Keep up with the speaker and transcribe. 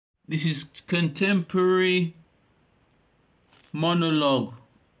This is contemporary monologue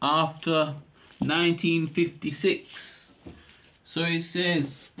after 1956. So it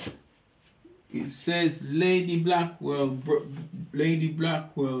says Lady Blackwell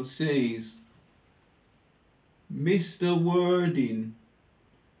says, Mr. Worden,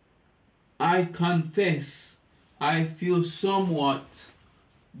 I confess I feel somewhat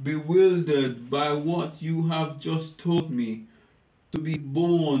bewildered by what you have just told me. To be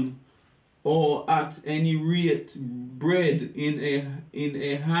born, or at any rate bred in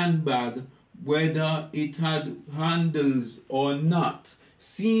a handbag, whether it had handles or not,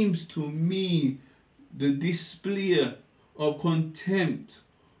 seems to me the display of contempt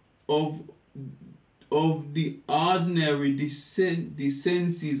of the ordinary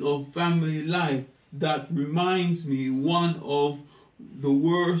decencies of family life that reminds me one of the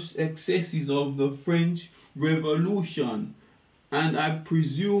worst excesses of the French Revolution. And I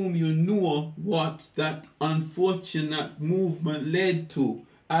presume you know what that unfortunate movement led to.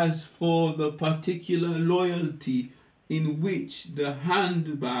 As for the particular loyalty in which the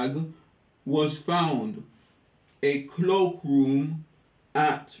handbag was found, a cloakroom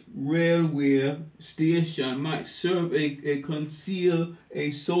at railway station might serve a conceal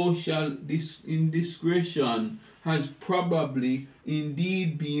a social indiscretion, has probably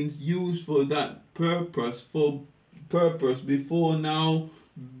indeed been used for that purpose before now,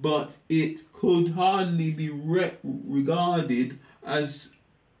 but it could hardly be regarded as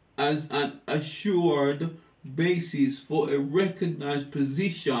an assured basis for a recognized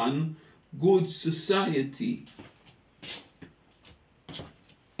position, good society.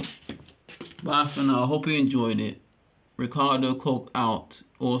 Bye for now. I hope you enjoyed it. Ricardo Coke out,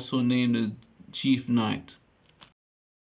 also named as Chief Knight.